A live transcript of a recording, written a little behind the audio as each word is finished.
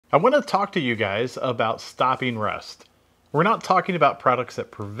I want to talk to you guys about stopping rust. We're not talking about products that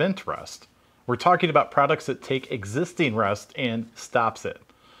prevent rust. We're talking about products that take existing rust and stops it.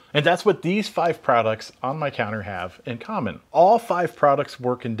 And that's what these 5 products on my counter have in common. All 5 products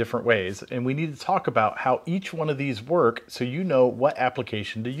work in different ways, and we need to talk about how each one of these work so you know what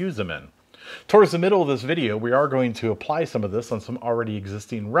application to use them in. Towards the middle of this video, we are going to apply some of this on some already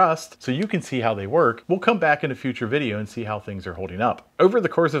existing rust so you can see how they work. We'll come back in a future video and see how things are holding up. Over the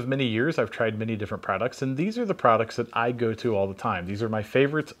course of many years, I've tried many different products, and these are the products that I go to all the time. These are my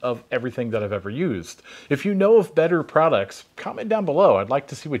favorites of everything that I've ever used. If you know of better products, comment down below. I'd like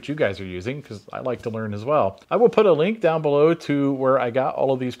to see what you guys are using because I like to learn as well. I will put a link down below to where I got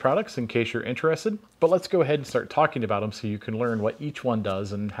all of these products in case you're interested, but let's go ahead and start talking about them so you can learn what each one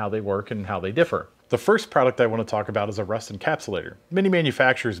does and how they work and how they differ. The first product I want to talk about is a rust encapsulator. Many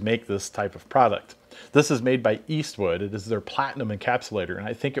manufacturers make this type of product. This is made by Eastwood. It is their platinum encapsulator, and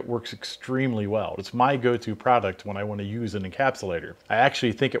I think it works extremely well. It's my go-to product when I want to use an encapsulator. I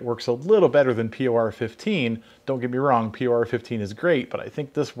actually think it works a little better than POR 15. Don't get me wrong, POR 15 is great, but I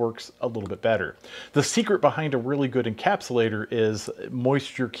think this works a little bit better. The secret behind a really good encapsulator is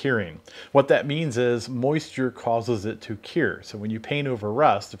moisture curing. What that means is moisture causes it to cure. So when you paint over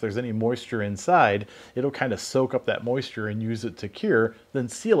rust, if there's any moisture inside, it'll kind of soak up that moisture and use it to cure, then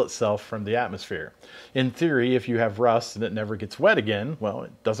seal itself from the atmosphere. In theory, if you have rust and it never gets wet again, well,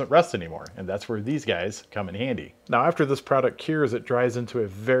 it doesn't rust anymore, and that's where these guys come in handy. Now, after this product cures, it dries into a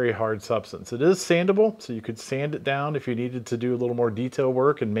very hard substance. It is sandable, so you could sand it down if you needed to do a little more detail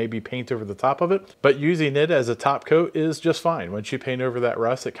work and maybe paint over the top of it, but using it as a top coat is just fine. Once you paint over that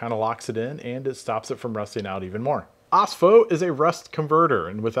rust, it kind of locks it in and it stops it from rusting out even more. Ospho is a rust converter,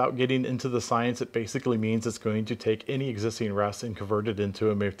 and without getting into the science, it basically means it's going to take any existing rust and convert it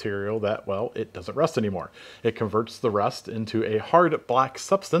into a material that, well, it doesn't rust anymore. It converts the rust into a hard black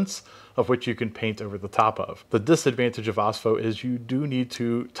substance of which you can paint over the top of. The disadvantage of Ospho is you do need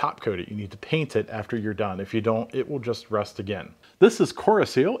to top coat it. You need to paint it after you're done. If you don't, it will just rust again. This is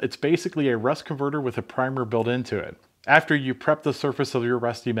Corroseal. It's basically a rust converter with a primer built into it. After you prep the surface of your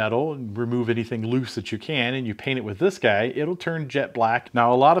rusty metal and remove anything loose that you can, and you paint it with this guy, it'll turn jet black.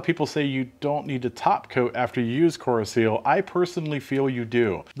 Now, a lot of people say you don't need to top coat after you use Corroseal. I personally feel you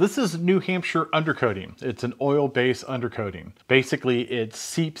do. This is New Hampshire undercoating. It's an oil-based undercoating. Basically, it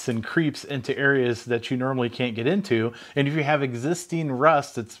seeps and creeps into areas that you normally can't get into, and if you have existing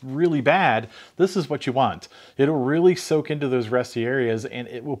rust that's really bad, this is what you want. It'll really soak into those rusty areas and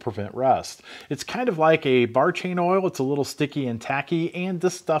it will prevent rust. It's kind of like a bar chain oil. It's a little sticky and tacky, and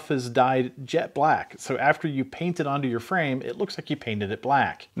this stuff is dyed jet black. So after you paint it onto your frame, it looks like you painted it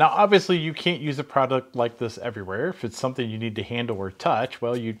black. Now, obviously you can't use a product like this everywhere. If it's something you need to handle or touch,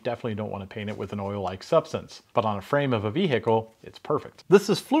 well, you definitely don't want to paint it with an oil-like substance. But on a frame of a vehicle, it's perfect. This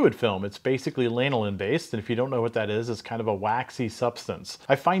is fluid film. It's basically lanolin based, and if you don't know what that is, it's kind of a waxy substance.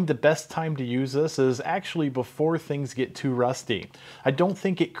 I find the best time to use this is actually before things get too rusty. I don't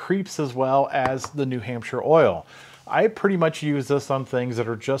think it creeps as well as the New Hampshire oil. I pretty much use this on things that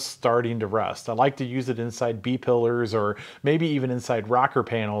are just starting to rust. I like to use it inside B-pillars or maybe even inside rocker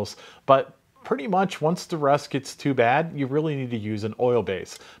panels, but pretty much once the rust gets too bad, you really need to use an oil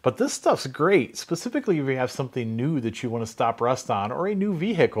base. But this stuff's great, specifically if you have something new that you want to stop rust on or a new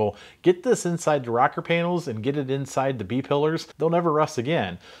vehicle. Get this inside the rocker panels and get it inside the B-pillars. They'll never rust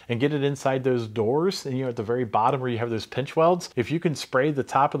again. And get it inside those doors, and at the very bottom where you have those pinch welds. If you can spray the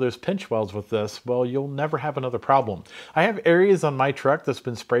top of those pinch welds with this, well, you'll never have another problem. I have areas on my truck that's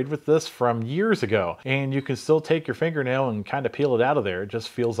been sprayed with this from years ago, and you can still take your fingernail and kind of peel it out of there. It just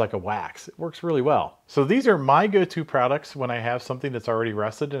feels like a wax. It works really well. So these are my go-to products when I have something that's already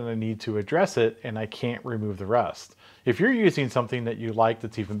rusted and I need to address it and I can't remove the rust. If you're using something that you like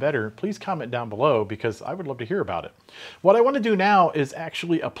that's even better, please comment down below because I would love to hear about it. What I want to do now is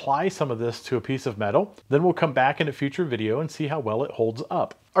actually apply some of this to a piece of metal. Then we'll come back in a future video and see how well it holds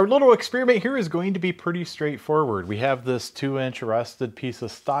up. Our little experiment here is going to be pretty straightforward. We have this 2-inch rusted piece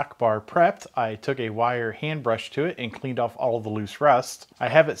of stock bar prepped. I took a wire hand brush to it and cleaned off all of the loose rust. I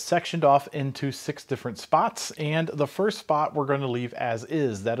have it sectioned off into 6 different spots, and the first spot we're going to leave as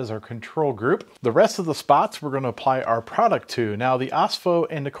is. That is our control group. The rest of the spots we're going to apply our product to. Now, the Ospho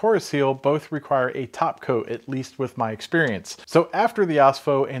and the Corroseal both require a top coat, at least with my experience. So after the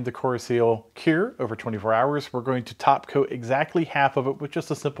Ospho and the Corroseal cure over 24 hours, we're going to top coat exactly half of it with just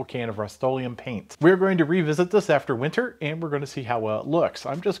a simple can of Rust-Oleum paint. We're going to revisit this after winter, and we're going to see how well it looks.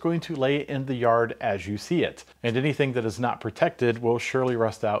 I'm just going to lay it in the yard as you see it, and anything that is not protected will surely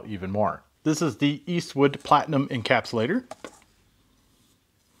rust out even more. This is the Eastwood Platinum Encapsulator,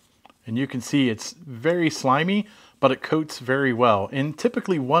 and you can see it's very slimy, but it coats very well, and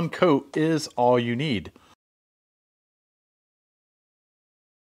typically one coat is all you need.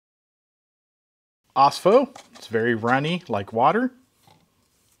 Ospho, it's very runny like water.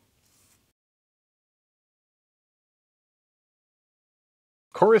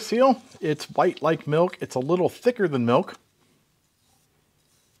 Corroseal, it's white like milk. It's a little thicker than milk.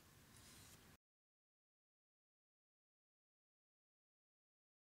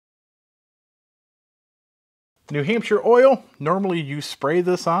 New Hampshire oil, normally you spray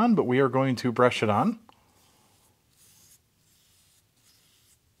this on, but we are going to brush it on.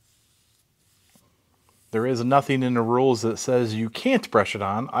 There is nothing in the rules that says you can't brush it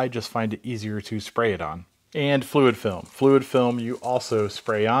on. I just find it easier to spray it on. And fluid film. Fluid film you also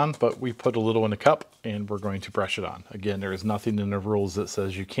spray on, but we put a little in a cup and we're going to brush it on. Again, there is nothing in the rules that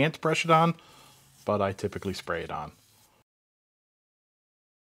says you can't brush it on, but I typically spray it on.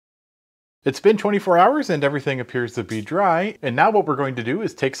 It's been 24 hours and everything appears to be dry. And now what we're going to do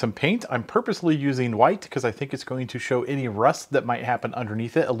is take some paint. I'm purposely using white because I think it's going to show any rust that might happen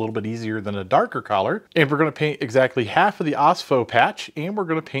underneath it a little bit easier than a darker color. And we're going to paint exactly half of the Ospho patch, and we're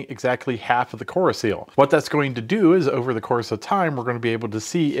going to paint exactly half of the Corroseal. What that's going to do is over the course of time, we're going to be able to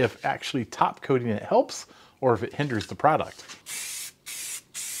see if actually top coating it helps or if it hinders the product.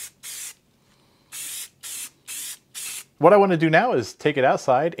 What I want to do now is take it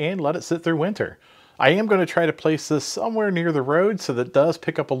outside and let it sit through winter. I am going to try to place this somewhere near the road so that it does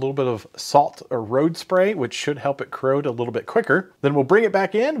pick up a little bit of salt or road spray, which should help it corrode a little bit quicker. Then we'll bring it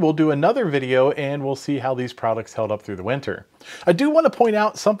back in, we'll do another video, and we'll see how these products held up through the winter. I do want to point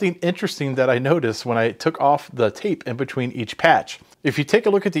out something interesting that I noticed when I took off the tape in between each patch. If you take a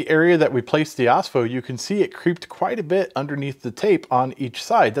look at the area that we placed the Ospho, you can see it creeped quite a bit underneath the tape on each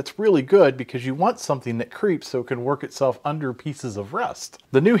side. That's really good because you want something that creeps so it can work itself under pieces of rust.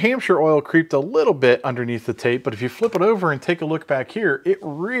 The New Hampshire oil creeped a little bit underneath the tape, but if you flip it over and take a look back here, it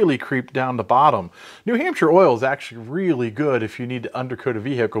really creeped down the bottom. New Hampshire oil is actually really good if you need to undercoat a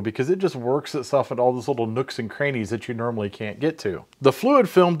vehicle because it just works itself at all those little nooks and crannies that you normally can't get to. The fluid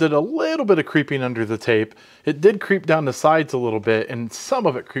film did a little bit of creeping under the tape. It did creep down the sides a little bit, and some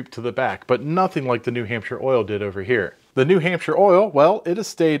of it creeped to the back, but nothing like the New Hampshire oil did over here. The New Hampshire oil, well, it has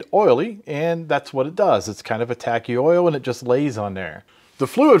stayed oily, and that's what it does. It's kind of a tacky oil, and it just lays on there. The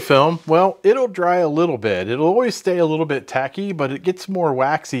fluid film, well, it'll dry a little bit. It'll always stay a little bit tacky, but it gets more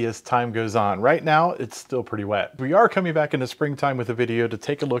waxy as time goes on. Right now, it's still pretty wet. We are coming back in the springtime with a video to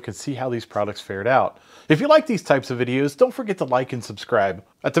take a look and see how these products fared out. If you like these types of videos, don't forget to like and subscribe.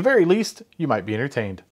 At the very least, you might be entertained.